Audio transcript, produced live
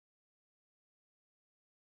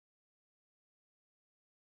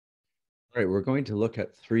All right, we're going to look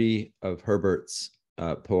at three of Herbert's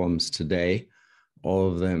poems today, all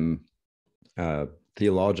of them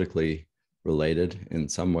theologically related in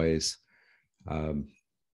some ways, um,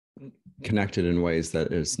 connected in ways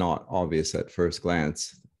that is not obvious at first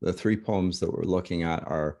glance. The three poems that we're looking at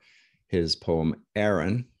are his poem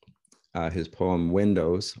Aaron, his poem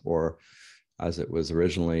Windows, or as it was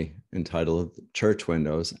originally entitled, Church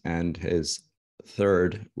Windows, and his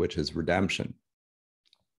third, which is Redemption.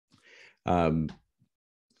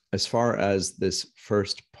 As far as this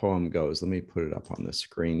first poem goes, let me put it up on the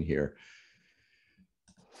screen here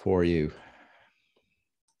for you.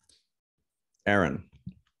 Aaron.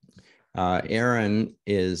 Aaron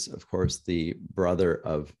is, of course, the brother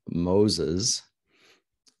of Moses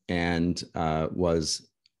and was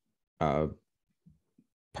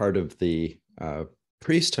part of the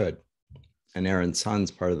priesthood. And Aaron's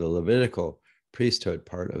son's part of the Levitical priesthood,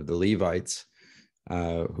 part of the Levites,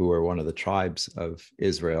 who were one of the tribes of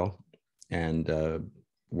Israel and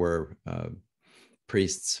were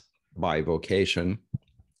priests by vocation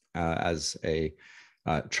as a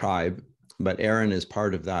tribe. But Aaron is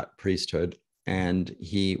part of that priesthood, and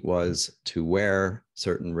he was to wear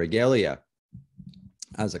certain regalia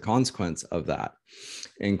as a consequence of that,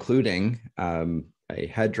 including a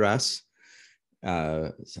headdress,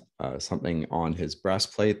 something on his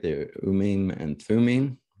breastplate, the Urim and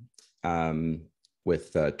Thummim,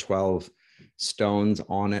 with 12 stones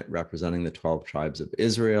on it representing the 12 tribes of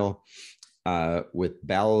Israel, with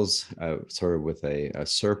bells, sort of with a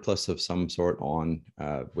surplice of some sort on,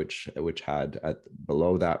 which had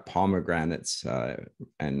below that pomegranates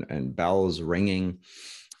and bells ringing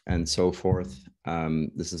and so forth.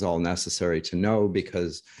 This is all necessary to know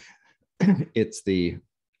because it's the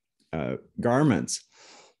garments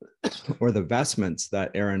or the vestments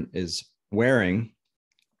that Aaron is wearing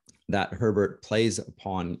that Herbert plays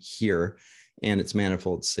upon here, and its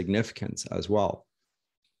manifold significance as well.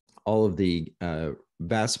 All of the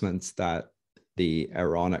vestments that the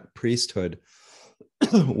Aaronic priesthood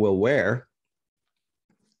will wear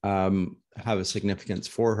have a significance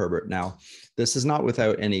for Herbert. Now, this is not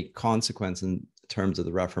without any consequence in terms of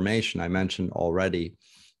the Reformation. I mentioned already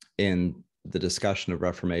in the discussion of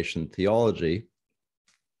Reformation theology,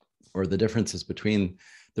 or the differences between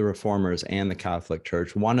the Reformers and the Catholic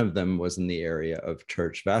Church. One of them was in the area of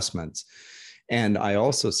church vestments. And I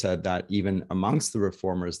also said that even amongst the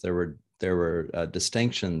Reformers, there were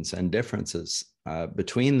distinctions and differences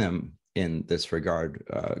between them in this regard,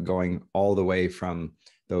 going all the way from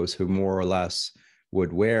those who more or less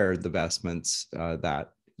would wear the vestments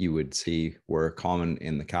that you would see were common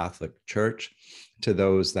in the Catholic Church, to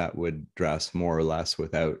those that would dress more or less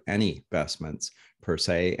without any vestments per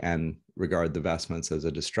se and regard the vestments as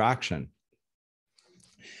a distraction.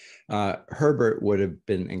 Herbert would have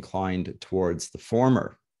been inclined towards the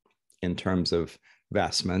former in terms of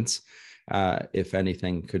vestments, if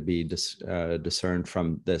anything could be discerned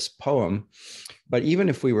from this poem. But even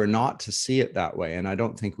if we were not to see it that way, and I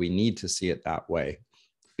don't think we need to see it that way,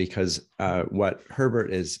 because what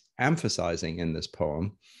Herbert is emphasizing in this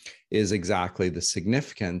poem is exactly the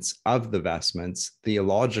significance of the vestments,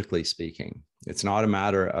 theologically speaking. It's not a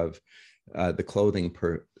matter of the clothing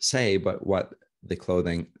per se, but what the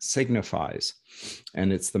clothing signifies.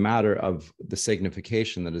 And it's the matter of the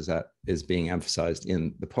signification that is being emphasized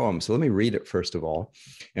in the poem. So let me read it first of all.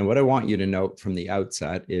 And what I want you to note from the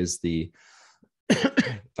outset is the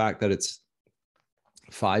fact that it's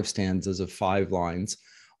 5 stanzas of 5 lines,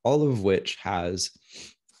 all of which has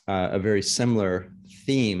a very similar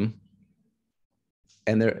theme.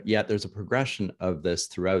 And yet there's a progression of this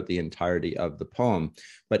throughout the entirety of the poem.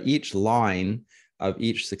 But each line of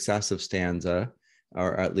each successive stanza,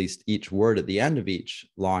 or at least each word at the end of each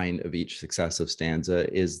line of each successive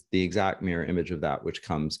stanza, is the exact mirror image of that which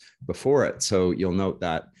comes before it. So you'll note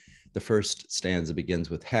that the first stanza begins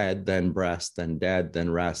with head, then breast, then dead, then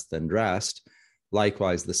rest, then dressed.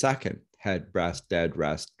 Likewise, the second, head, breast, dead,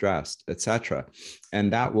 rest, dressed, etc.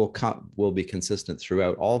 And that will be consistent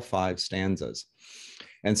throughout all 5 stanzas.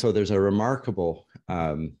 And so there's a remarkable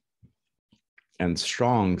and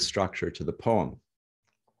strong structure to the poem.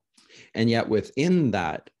 And yet within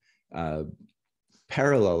that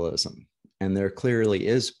parallelism, and there clearly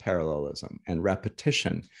is parallelism and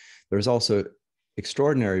repetition, there's also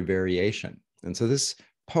extraordinary variation. And so this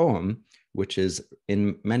poem, which is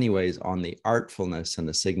in many ways on the artfulness and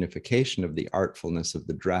the signification of the artfulness of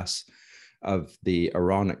the dress of the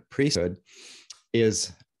Aaronic priesthood,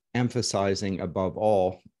 is emphasizing above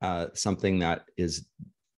all something that is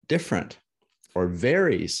different or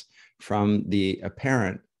varies from the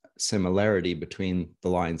apparent similarity between the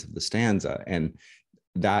lines of the stanza. And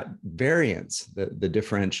that variance, the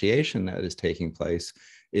differentiation that is taking place,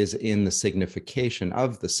 is in the signification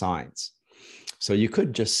of the signs. So you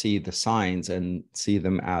could just see the signs and see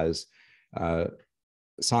them as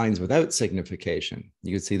signs without signification.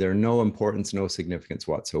 You could see they're no importance, no significance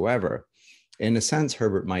whatsoever. In a sense,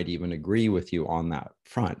 Herbert might even agree with you on that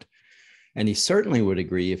front. And he certainly would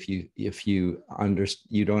agree if you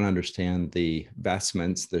don't understand the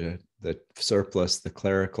vestments, the surplice, the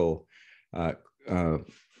clerical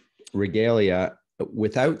regalia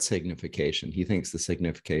without signification. He thinks the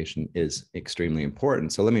signification is extremely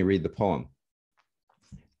important. So let me read the poem.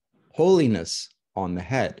 Holiness on the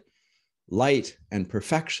head, light and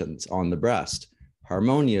perfections on the breast,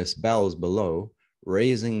 harmonious bells below,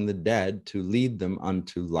 raising the dead to lead them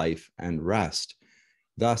unto life and rest.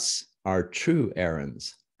 Thus are true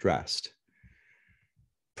errands dressed.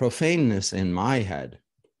 Profaneness in my head,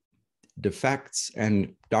 defects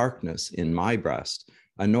and darkness in my breast,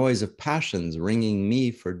 a noise of passions ringing me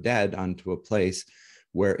for dead unto a place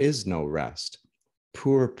where is no rest.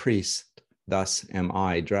 Poor priest, thus am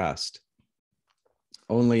I dressed.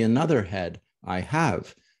 Only another head I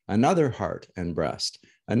have, another heart and breast,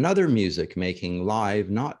 another music making live,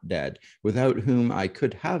 not dead, without whom I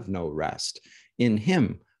could have no rest. In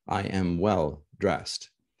him I am well dressed.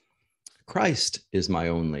 Christ is my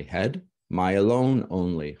only head, my alone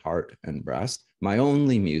only heart and breast, my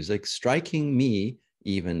only music, striking me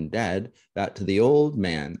even dead, that to the old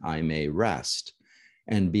man I may rest,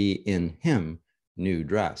 and be in him new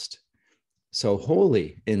dressed. So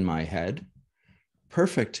holy in my head,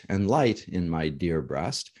 perfect and light in my dear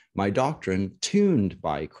breast, my doctrine tuned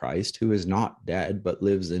by Christ, who is not dead, but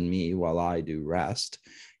lives in me while I do rest.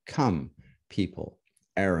 Come, people,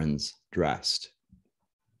 errands dressed.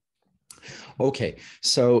 Okay,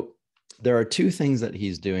 so there are two things that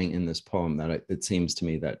he's doing in this poem that it seems to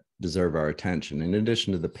me that deserve our attention, in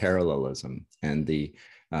addition to the parallelism and the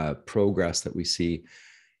progress that we see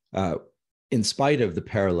in spite of the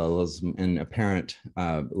parallelism and apparent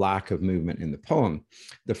lack of movement in the poem.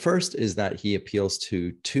 The first is that he appeals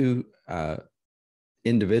to two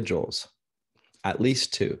individuals, at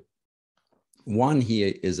least two. One, he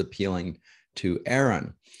is appealing to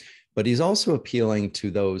Aaron, but he's also appealing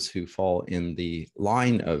to those who fall in the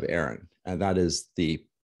line of Aaron, and that is the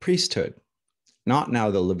priesthood. Not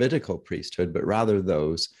now the Levitical priesthood, but rather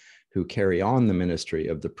those who carry on the ministry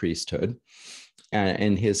of the priesthood. And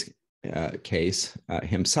in his case,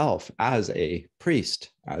 himself as a priest,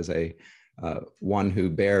 as a one who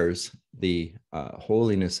bears the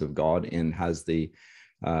holiness of God and has the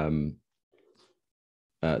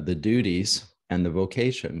duties and the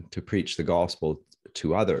vocation to preach the gospel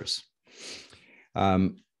to others.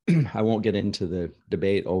 I won't get into the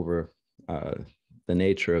debate over the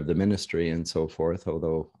nature of the ministry and so forth,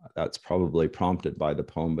 although that's probably prompted by the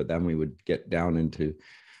poem, but then we would get down into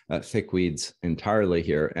thick weeds entirely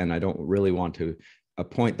here, and I don't really want to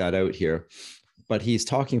point that out here. But he's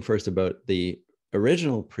talking first about the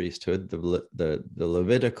original priesthood, the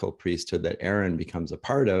Levitical priesthood that Aaron becomes a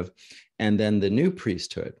part of, and then the new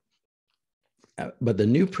priesthood. But the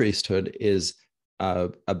new priesthood is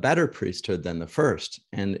a better priesthood than the first.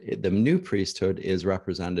 And the new priesthood is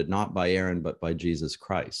represented not by Aaron, but by Jesus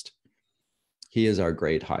Christ. He is our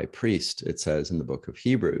great high priest, it says in the book of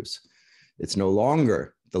Hebrews. It's no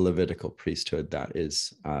longer the Levitical priesthood that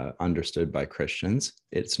is understood by Christians.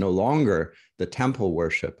 It's no longer the temple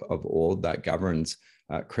worship of old that governs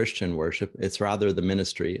Christian worship. It's rather the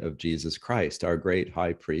ministry of Jesus Christ, our great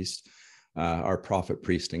high priest, our prophet,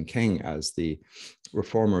 priest, and king, as the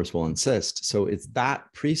reformers will insist. So it's that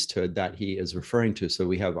priesthood that he is referring to. So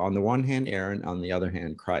we have on the one hand Aaron, on the other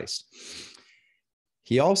hand Christ.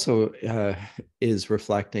 He also is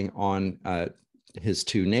reflecting on his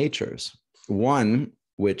two natures. One,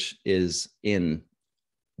 which is in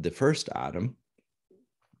the first Adam,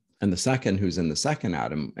 and the second, who's in the second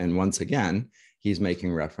Adam. And once again, he's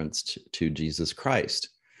making reference to Jesus Christ,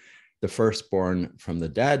 the firstborn from the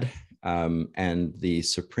dead, and the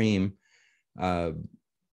supreme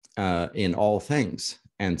in all things.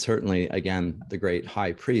 And certainly, again, the great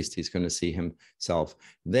high priest, he's going to see himself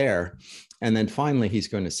there. And then finally, he's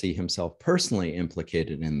going to see himself personally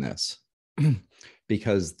implicated in this,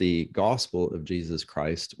 because the gospel of Jesus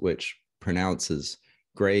Christ, which pronounces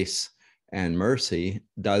grace and mercy,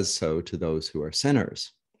 does so to those who are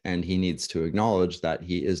sinners. And he needs to acknowledge that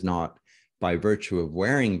he is not, by virtue of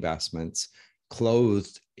wearing vestments,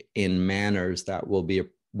 clothed in manners that will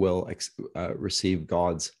receive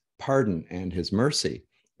God's pardon and his mercy.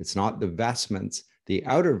 It's not the vestments, the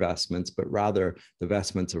outer vestments, but rather the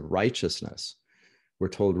vestments of righteousness, we're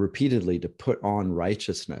told repeatedly to put on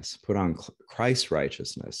righteousness, put on Christ's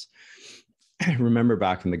righteousness. Remember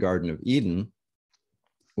back in the Garden of Eden,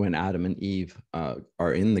 when Adam and Eve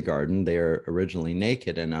are in the garden, they are originally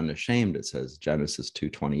naked and unashamed, it says Genesis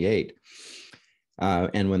 2:28.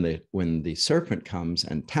 And when the serpent comes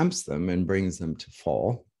and tempts them and brings them to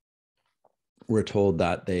fall, we're told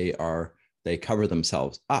that they cover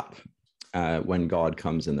themselves up when God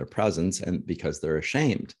comes in their presence, and because they're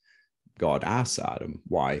ashamed. God asks Adam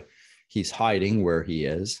why he's hiding where he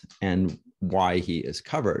is and why he is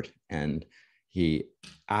covered. And he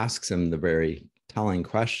asks him the very telling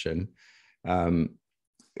question,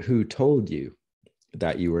 who told you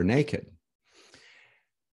that you were naked?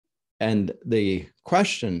 And the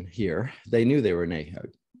question here, they knew they were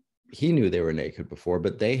naked. He knew they were naked before,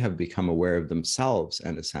 but they have become aware of themselves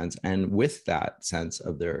in a sense. And with that sense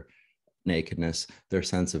of their nakedness, their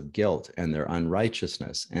sense of guilt and their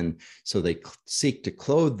unrighteousness. And so they seek to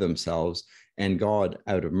clothe themselves, and God,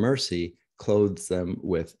 out of mercy, clothes them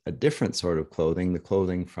with a different sort of clothing, the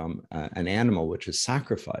clothing from an animal which is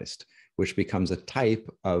sacrificed, which becomes a type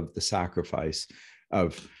of the sacrifice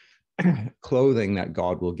of clothing that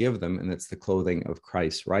God will give them, and it's the clothing of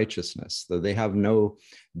Christ's righteousness. So they have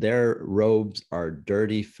their robes are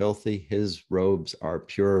dirty, filthy, his robes are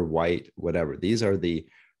pure, white, whatever. These are the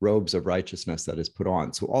robes of righteousness that is put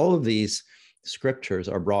on. So all of these scriptures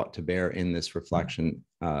are brought to bear in this reflection,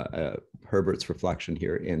 Herbert's reflection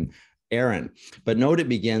here in Aaron. But note it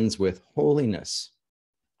begins with holiness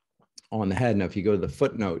on the head. Now, if you go to the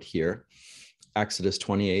footnote here, Exodus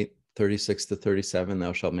 28:36-37,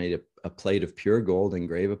 thou shalt make a plate of pure gold,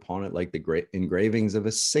 engrave upon it like the engravings of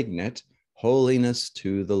a signet, holiness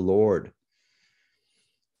to the Lord.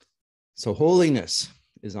 So holiness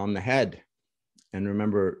is on the head. And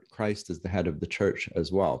remember, Christ is the head of the church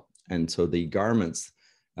as well. And so the garments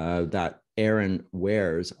that Aaron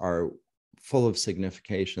wears are full of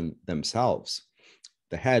signification themselves.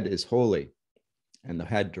 The head is holy, and the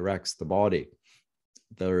head directs the body.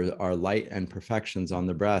 There are light and perfections on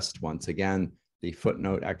the breast. Once again, the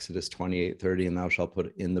footnote, Exodus 28:30, and thou shalt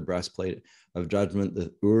put in the breastplate of judgment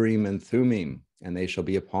the Urim and Thummim, and they shall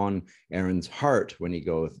be upon Aaron's heart when he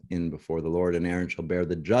goeth in before the Lord, and Aaron shall bear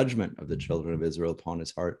the judgment of the children of Israel upon his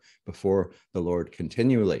heart before the Lord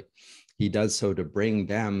continually. He does so to bring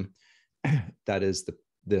them, that is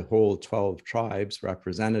the whole 12 tribes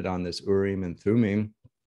represented on this Urim and Thummim,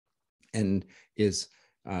 and is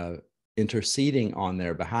interceding on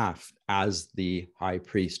their behalf as the high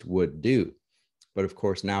priest would do. But of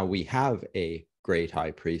course, now we have a great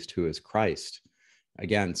high priest who is Christ.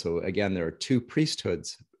 Again, there are two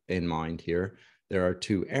priesthoods in mind here. There are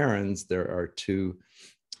two Aarons, there are two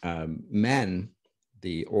men,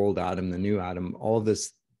 the old Adam, the new Adam. All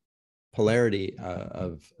this polarity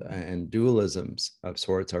and dualisms of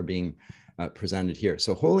sorts are being presented here.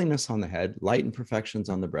 So holiness on the head, light and perfections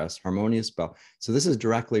on the breast, harmonious belt. So this is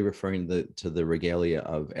directly referring to the regalia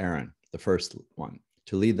of Aaron, the first one,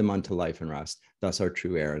 to lead them unto life and rest. Thus are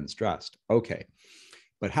true Aarons dressed. Okay,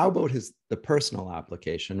 but how about the personal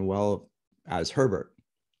application? Well, as Herbert,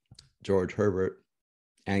 George Herbert,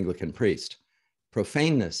 Anglican priest,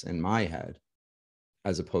 profaneness in my head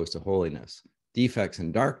as opposed to holiness, defects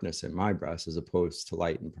and darkness in my breast as opposed to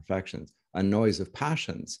light and perfections, a noise of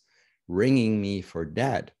passions, ringing me for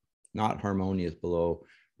dead, not harmonious below,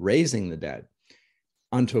 raising the dead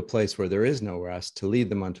unto a place where there is no rest, to lead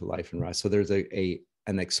them unto life and rest. So there's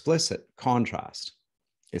an explicit contrast.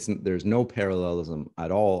 There's no parallelism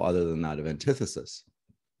at all other than that of antithesis.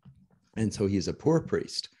 And so he's a poor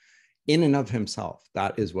priest in and of himself.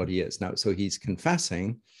 That is what he is. Now, so he's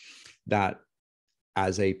confessing that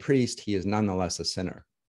as a priest, he is nonetheless a sinner.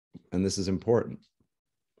 And this is important.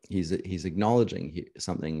 He's acknowledging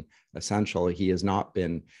something essential. He has not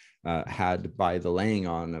been had by the laying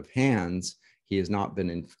on of hands. He has not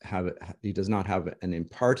been he does not have an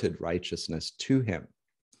imparted righteousness to him.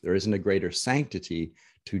 There isn't a greater sanctity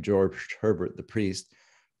to George Herbert the priest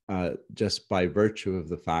just by virtue of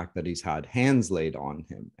the fact that he's had hands laid on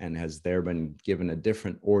him and has there been given a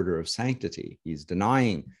different order of sanctity. He's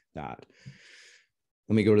denying that.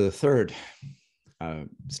 Let me go to the third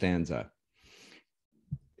stanza.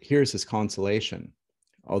 Here's his consolation.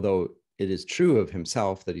 Although it is true of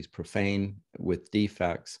himself that he's profane with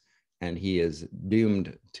defects and he is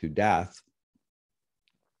doomed to death,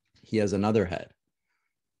 he has another head,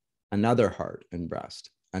 another heart and breast,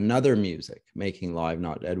 another music, making live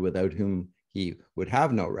not dead, without whom he would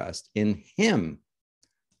have no rest. In him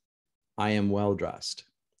I am well dressed.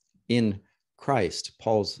 In Christ,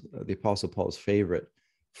 the Apostle Paul's favorite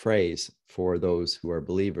phrase for those who are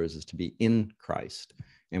believers is to be in Christ.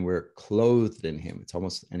 and we're clothed in him. It's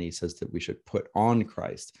almost, and he says that we should put on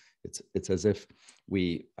Christ. It's as if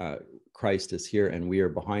we Christ is here and we are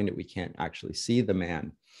behind it. We can't actually see the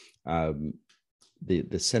man,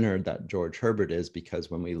 the sinner that George Herbert is,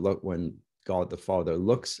 because when God the Father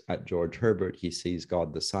looks at George Herbert, he sees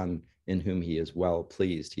God the Son, in whom he is well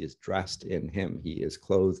pleased. He is dressed in him. He is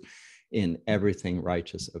clothed in everything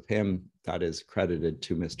righteous of him. That is credited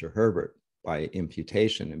to Mr. Herbert by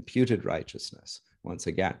imputation, imputed righteousness, once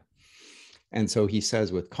again. And so he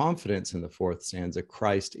says with confidence in the fourth stanza,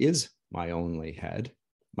 Christ is my only head.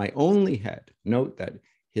 My only head. Note that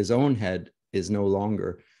his own head is no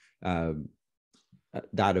longer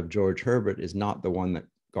that of George Herbert, is not the one that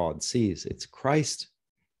God sees. It's Christ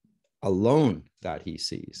alone that he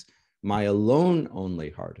sees. My alone only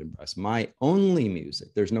heart and breast, my only music.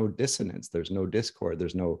 There's no dissonance, there's no discord,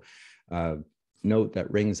 there's no note that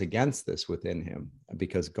rings against this within him,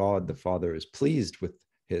 because God the Father is pleased with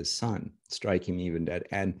his Son, striking me even dead,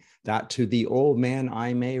 and that to the old man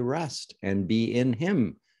I may rest and be in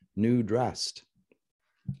him new dressed.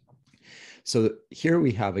 So here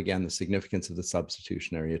we have again the significance of the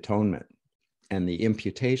substitutionary atonement and the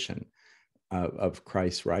imputation of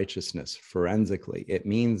Christ's righteousness forensically. It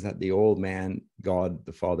means that the old man, God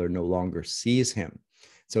the Father, no longer sees him.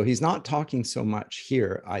 So he's not talking so much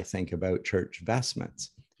here, I think, about church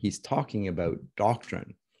vestments. He's talking about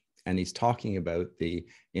doctrine, and he's talking about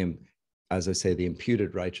as I say, the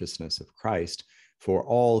imputed righteousness of Christ for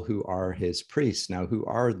all who are his priests. Now, who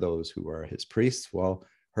are those who are his priests? Well,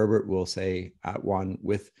 Herbert will say at one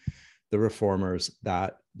with the reformers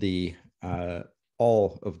that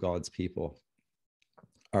all of God's people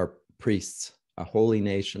are priests, a holy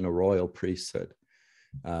nation, a royal priesthood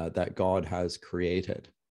that God has created.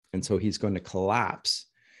 And so he's going to collapse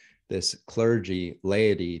this clergy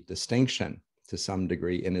laity distinction to some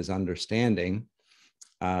degree in his understanding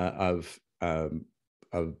of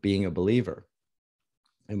being a believer.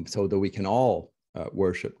 And so that we can all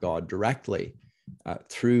worship God directly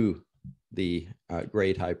through the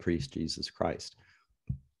great high priest, Jesus Christ.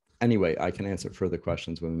 Anyway, I can answer further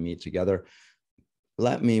questions when we meet together.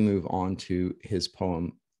 Let me move on to his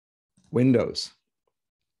poem, Windows.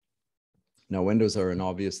 Now, windows are an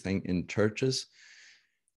obvious thing in churches.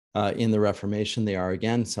 In the Reformation, they are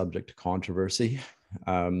again subject to controversy,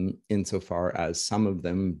 insofar as some of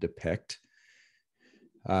them depict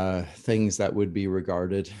things that would be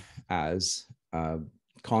regarded as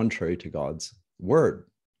contrary to God's word,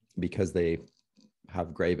 because they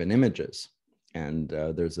have graven images. And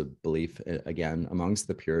there's a belief, again, amongst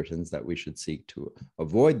the Puritans that we should seek to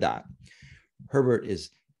avoid that. Herbert is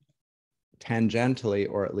tangentially,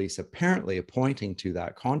 or at least apparently, pointing to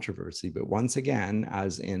that controversy. But once again,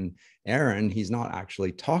 as in Aaron, he's not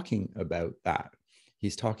actually talking about that.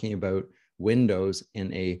 He's talking about windows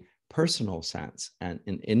in a personal sense and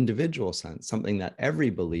an individual sense, something that every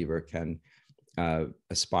believer can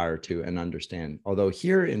aspire to and understand. Although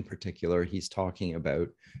here in particular, he's talking about,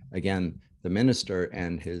 again, the minister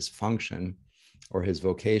and his function or his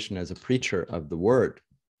vocation as a preacher of the word.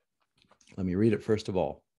 Let me read it first of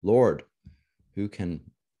all. Lord,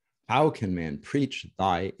 how can man preach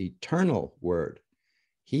thy eternal word?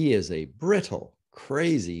 He is a brittle,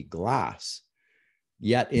 crazy glass.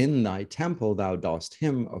 Yet in thy temple thou dost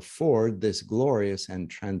him afford this glorious and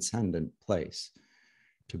transcendent place,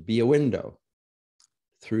 to be a window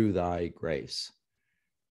through thy grace.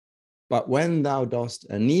 But when thou dost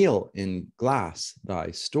anneal in glass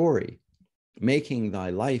thy story, making thy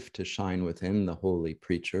life to shine within the holy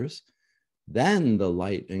preachers, then the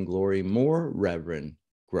light and glory more reverend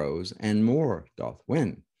grows and more doth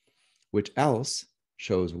win, which else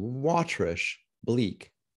shows waterish,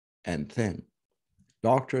 bleak, and thin.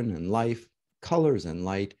 Doctrine and life, colors and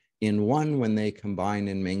light, in one when they combine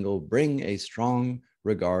and mingle, bring a strong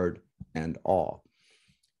regard and awe.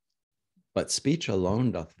 But speech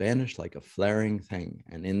alone doth vanish like a flaring thing,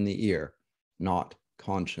 and in the ear not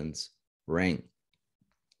conscience ring.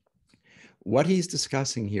 What he's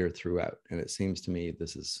discussing here throughout, and it seems to me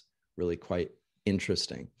this is really quite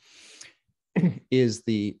interesting, is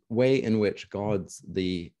the way in which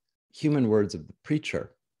the human words of the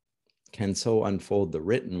preacher can so unfold the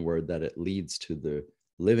written word that it leads to the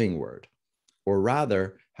living word, or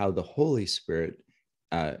rather how the Holy Spirit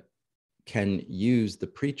can use the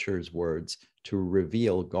preacher's words to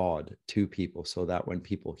reveal God to people, so that when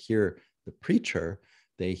people hear the preacher,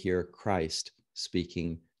 they hear Christ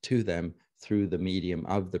speaking to them through the medium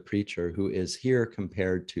of the preacher, who is here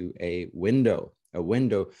compared to a window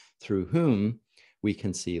through whom we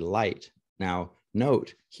can see light. Now,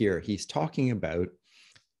 note here, he's talking about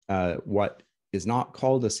what is not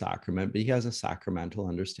called a sacrament, but he has a sacramental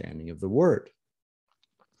understanding of the word.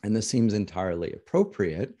 And this seems entirely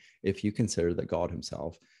appropriate if you consider that God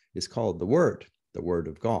himself is called the Word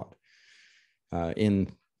of God.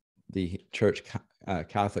 In the Church,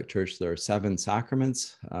 Catholic Church, there are 7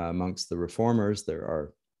 sacraments. Amongst the Reformers, there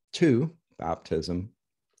are 2, baptism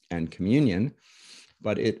and communion.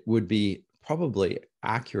 But it would be probably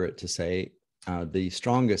accurate to say the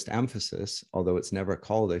strongest emphasis, although it's never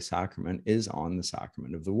called a sacrament, is on the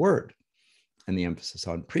sacrament of the Word, and the emphasis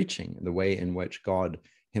on preaching, the way in which God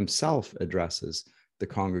himself addresses the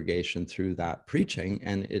congregation through that preaching.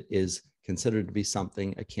 And it is considered to be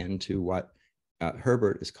something akin to what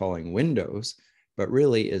Herbert is calling windows, but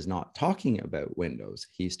really is not talking about windows.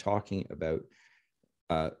 He's talking about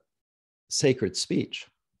sacred speech.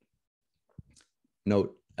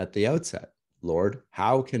 Note at the outset, Lord,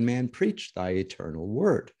 how can man preach thy eternal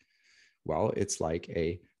word? Well, it's like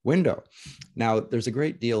a window. Now, there's a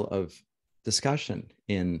great deal of discussion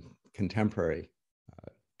in contemporary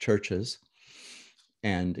churches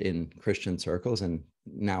and in Christian circles, and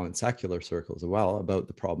now in secular circles as well, about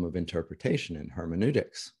the problem of interpretation and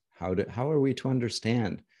hermeneutics. How are we to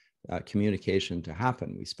understand communication to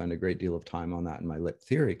happen? We spend a great deal of time on that in my lit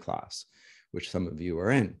theory class, which some of you are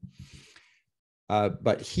in.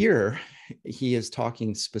 But here he is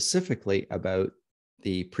talking specifically about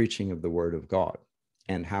the preaching of the word of God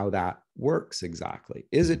and how that works exactly.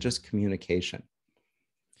 Is it just communication?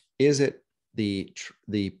 Is it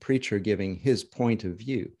the preacher giving his point of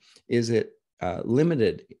view? Is it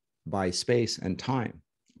limited by space and time,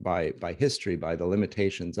 by history, by the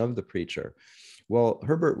limitations of the preacher? Well,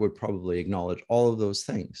 Herbert would probably acknowledge all of those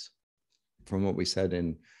things. From what we said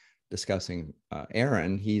in discussing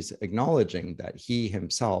Aaron, he's acknowledging that he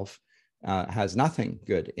himself has nothing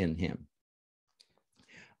good in him.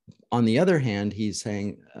 On the other hand, he's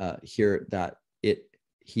saying here that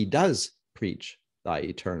he does preach thy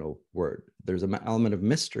eternal word. There's an element of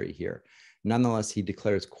mystery here. Nonetheless, he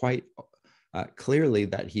declares quite clearly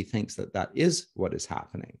that he thinks that that is what is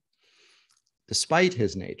happening, despite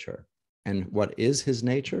his nature. And what is his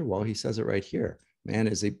nature? Well, he says it right here. Man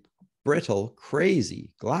is a brittle,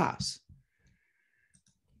 crazy glass.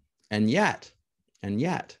 And yet,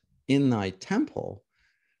 in thy temple,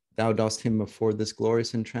 thou dost him afford this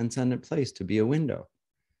glorious and transcendent place to be a window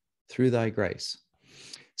through thy grace.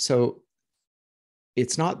 So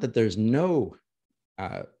it's not that there's no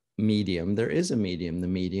medium. There is a medium. The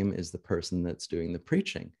medium is the person that's doing the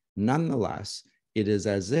preaching. Nonetheless, it is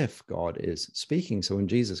as if God is speaking. So when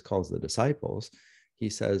Jesus calls the disciples, he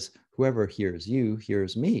says, whoever hears you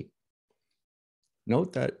hears me.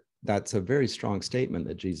 Note that that's a very strong statement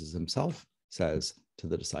that Jesus himself says to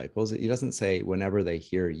the disciples. He doesn't say whenever they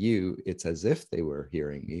hear you, it's as if they were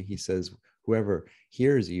hearing me. He says, whoever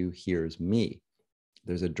hears you hears me.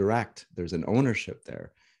 There's an ownership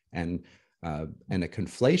there, and a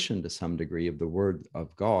conflation to some degree of the word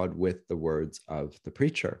of God with the words of the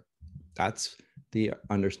preacher. That's the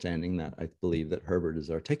understanding that I believe that Herbert is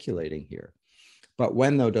articulating here. But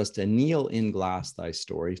when thou dost anneal in glass thy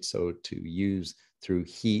story, so to use through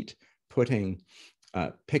heat, putting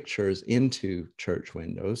pictures into church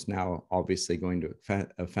windows, now obviously going to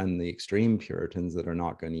offend the extreme Puritans that are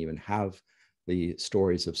not going to even have the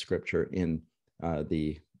stories of Scripture in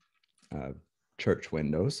the church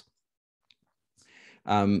windows.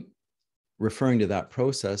 Referring to that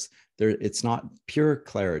process, it's not pure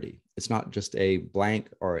clarity. It's not just a blank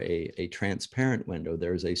or a transparent window.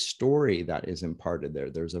 There's a story that is imparted there.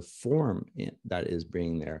 There's a form that is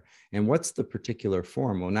being there. And what's the particular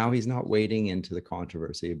form? Well, now he's not wading into the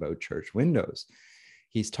controversy about church windows.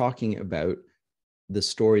 He's talking about the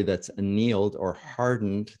story that's annealed or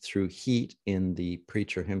hardened through heat in the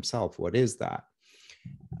preacher himself. What is that?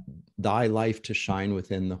 Thy life to shine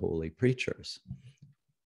within the holy preachers.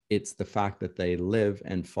 It's the fact that they live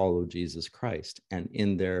and follow Jesus Christ, and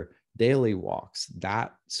in their daily walks,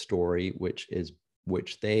 that story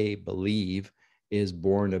which they believe is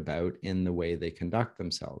borne about in the way they conduct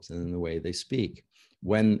themselves and in the way they speak.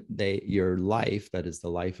 When your life, that is the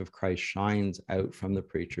life of Christ, shines out from the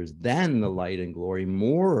preachers, then the light and glory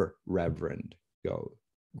more reverend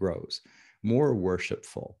grows, more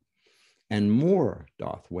worshipful, and more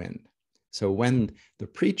doth win. So when the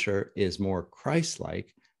preacher is more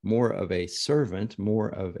Christ-like, more of a servant, more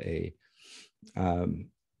of a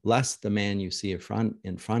less the man you see in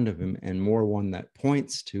front of him, and more one that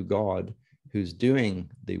points to God who's doing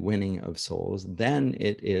the winning of souls, then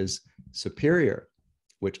it is superior,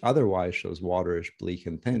 which otherwise shows waterish, bleak,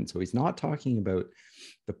 and thin. So he's not talking about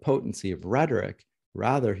the potency of rhetoric.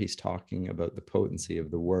 Rather, he's talking about the potency of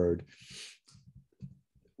the word,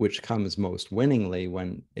 which comes most winningly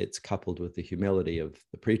when it's coupled with the humility of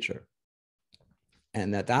the preacher.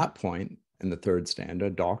 And at that point, in the third stanza,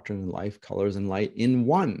 doctrine and life, colors and light in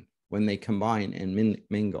one, when they combine and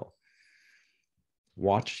mingle.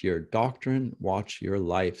 Watch your doctrine, watch your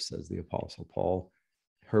life, says the Apostle Paul.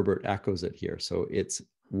 Herbert echoes it here. So it's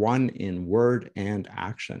one in word and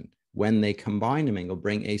action. When they combine and mingle,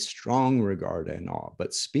 bring a strong regard and awe.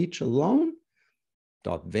 But speech alone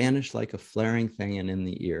doth vanish like a flaring thing, and in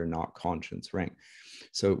the ear not conscience ring.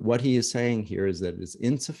 So what he is saying here is that it's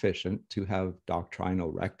insufficient to have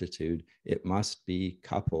doctrinal rectitude. It must be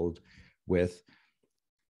coupled with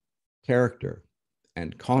character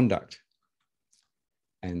and conduct.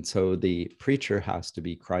 And so the preacher has to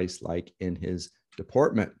be Christ-like in his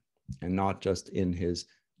deportment and not just in his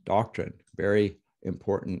doctrine. Very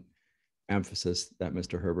important emphasis that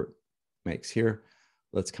Mr. Herbert makes here.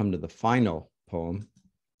 Let's come to the final poem,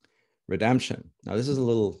 Redemption. Now, this is a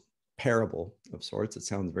little parable of sorts. It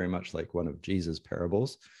sounds very much like one of Jesus'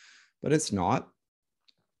 parables, but it's not.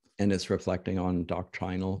 And it's reflecting on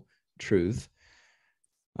doctrinal truth.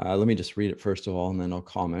 Let me just read it first of all, and then I'll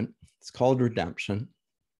comment. It's called Redemption.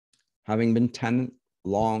 Having been tenant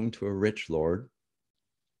long to a rich lord,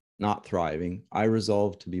 not thriving, I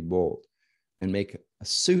resolved to be bold and make a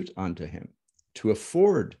suit unto him to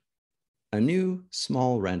afford a new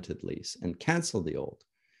small rented lease and cancel the old.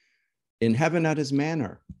 In heaven at his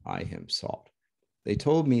manor I him sought. They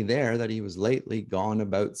told me there that he was lately gone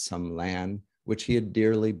about some land which he had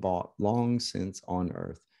dearly bought long since on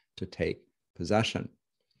earth to take possession.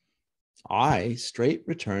 I straight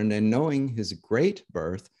returned, and knowing his great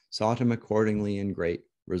birth, sought him accordingly in great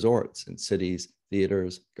resorts, in cities,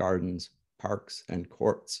 theaters, gardens, parks, and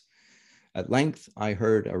courts. At length I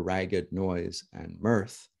heard a ragged noise and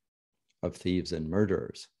mirth of thieves and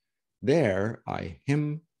murderers. There I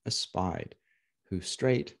him espied, who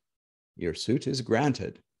straight, your suit is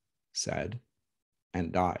granted, said,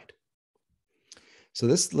 and died. So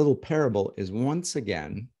this little parable is once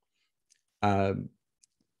again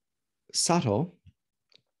subtle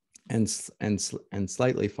and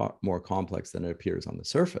slightly more complex than it appears on the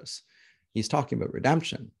surface. He's talking about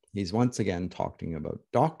redemption. He's once again talking about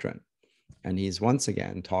doctrine. And he's once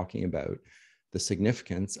again talking about the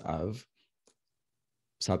significance of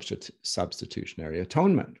substitutionary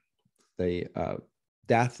atonement, the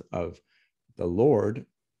death of the Lord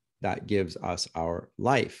that gives us our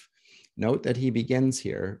life. Note that he begins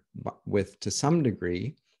here with, to some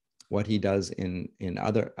degree, what he does in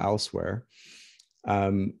elsewhere,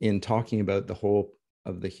 in talking about the whole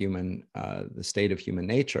of the human, the state of human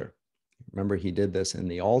nature. Remember, he did this in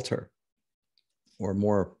the altar, or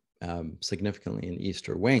more significantly in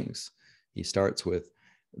Easter Wings. He starts with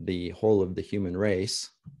the whole of the human race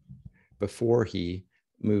before he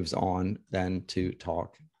moves on then to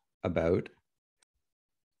talk about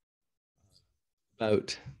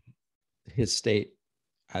his state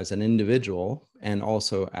as an individual and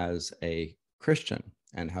also as a Christian,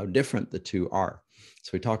 and how different the two are.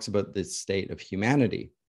 So he talks about the state of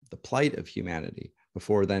humanity, the plight of humanity,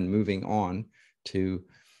 before then moving on to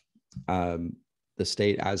the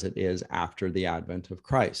state as it is after the advent of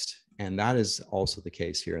Christ. And that is also the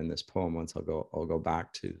case here in this poem. Once I'll go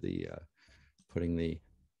back to the putting the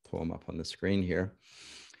poem up on the screen here.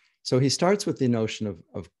 So he starts with the notion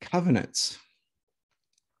of covenants.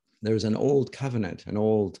 There's an old covenant, an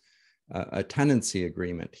old a tenancy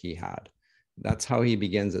agreement he had. That's how he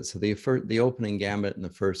begins it. So the opening gambit in the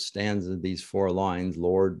first stanza, these 4 lines,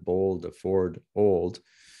 Lord, bold, afford, old,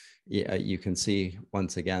 you can see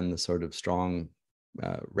once again the sort of strong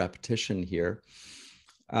repetition here.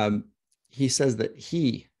 He says that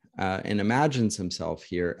he and imagines himself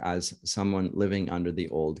here as someone living under the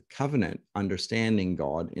old covenant, understanding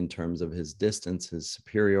God in terms of his distance, his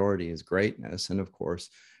superiority, his greatness, and of course,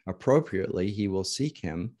 appropriately, he will seek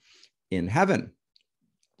him in heaven,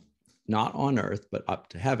 not on earth, but up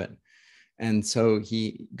to heaven. And so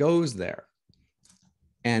he goes there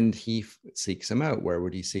and he seeks him out. Where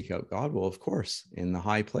would he seek out God? Well, of course, in the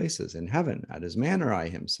high places, in heaven, at his manor I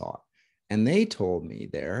him sought. And they told me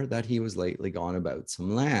there that he was lately gone about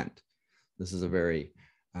some land. This is a very,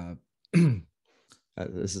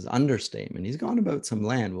 this is understatement. He's gone about some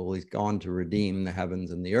land. Well, he's gone to redeem the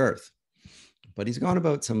heavens and the earth. But he's gone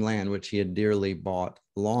about some land which he had dearly bought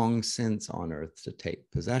long since on earth to take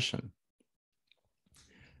possession.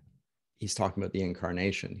 He's talking about the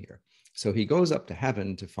incarnation here. So he goes up to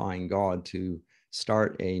heaven to find God, to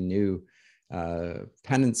start a new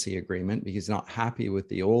tenancy agreement, because he's not happy with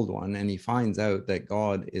the old one. And he finds out that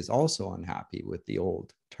God is also unhappy with the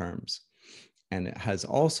old terms, and it has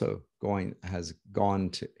also has gone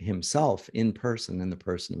to himself in person, in the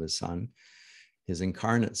person of his son, his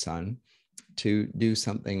incarnate son, to do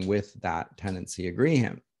something with that tenancy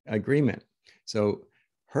agreement. So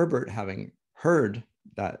Herbert, having heard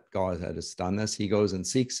that God had done this, he goes and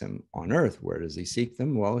seeks him on earth. Where does he seek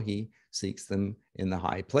them? Well, he seeks them in the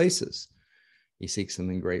high places. He seeks them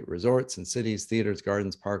in great resorts and cities, theaters,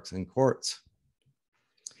 gardens, parks, and courts.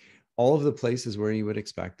 All of the places where you would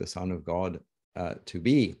expect the Son of God to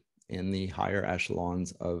be, in the higher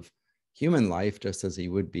echelons of human life, just as he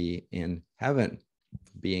would be in heaven.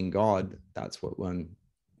 Being God, that's what one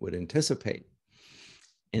would anticipate.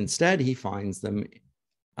 Instead, he finds them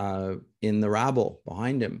in the rabble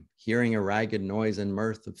behind him, hearing a ragged noise and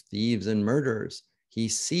mirth of thieves and murderers. He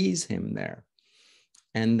sees him there.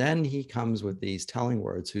 And then he comes with these telling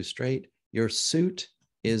words, who straight, your suit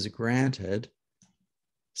is granted,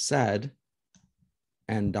 said,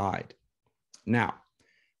 and died. Now,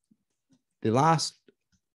 the last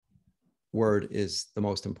word is the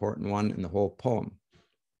most important one in the whole poem.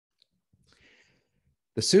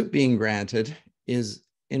 The suit being granted is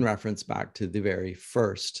in reference back to the very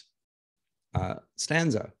first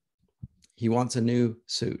stanza. He wants a new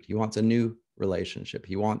suit. He wants a new relationship.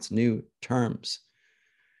 He wants new terms.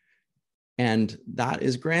 And that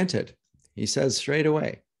is granted. He says straight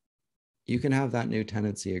away, you can have that new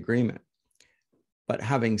tenancy agreement. But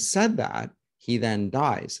having said that, he then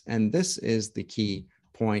dies. And this is the key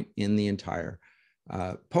point in the entire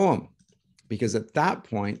poem, because at that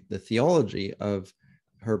point, the theology of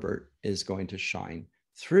Herbert is going to shine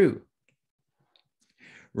through.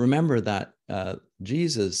 Remember that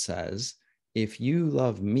Jesus says, if you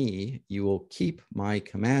love me, you will keep my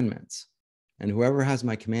commandments. And whoever has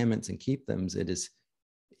my commandments and keep them, it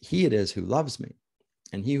is who loves me.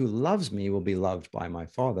 And he who loves me will be loved by my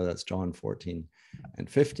Father. That's John 14 and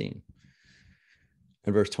 15.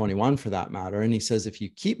 And verse 21 for that matter. And he says, if you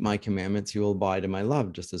keep my commandments, you will abide in my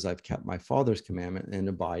love, just as I've kept my Father's commandment and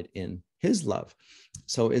abide in his love.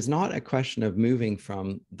 So it's not a question of moving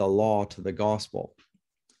from the law to the gospel.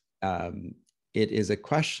 It is a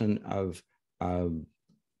question of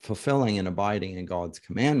fulfilling and abiding in God's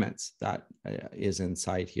commandments that is in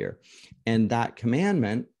sight here. And that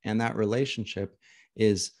commandment and that relationship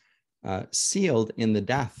is sealed in the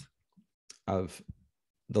death of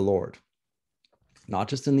the Lord, not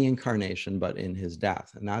just in the incarnation, but in his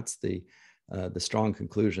death. And that's the strong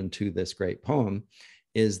conclusion to this great poem,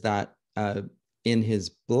 is that in his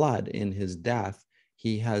blood, in his death,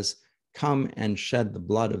 he has come and shed the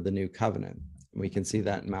blood of the new covenant. We can see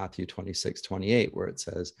that in Matthew 26:28, where it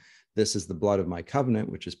says, this is the blood of my covenant,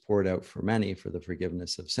 which is poured out for many for the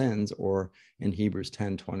forgiveness of sins. Or in Hebrews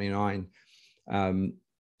 10:29,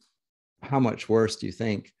 how much worse do you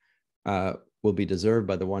think will be deserved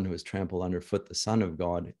by the one who has trampled underfoot the Son of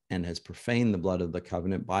God and has profaned the blood of the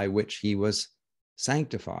covenant by which he was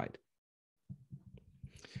sanctified?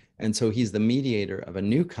 And so he's the mediator of a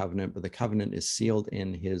new covenant, but the covenant is sealed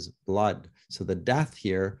in his blood. So the death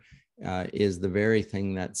here is the very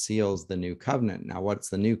thing that seals the new covenant. Now, what's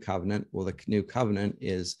the new covenant? Well, the new covenant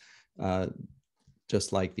is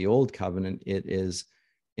just like the old covenant. It is,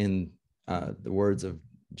 in the words of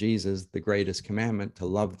Jesus, the greatest commandment, to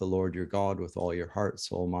love the Lord your God with all your heart,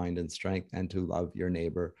 soul, mind, and strength, and to love your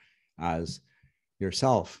neighbor as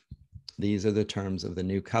yourself. These are the terms of the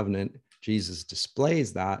new covenant. Jesus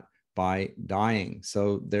displays that by dying.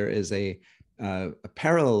 So there is a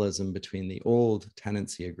parallelism between the old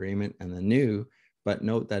tenancy agreement and the new, but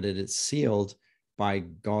note that it is sealed by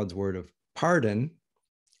God's word of pardon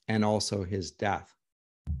and also his death.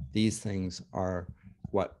 These things are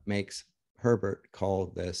what makes Herbert call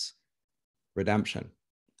this redemption.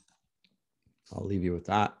 I'll leave you with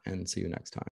that and see you next time.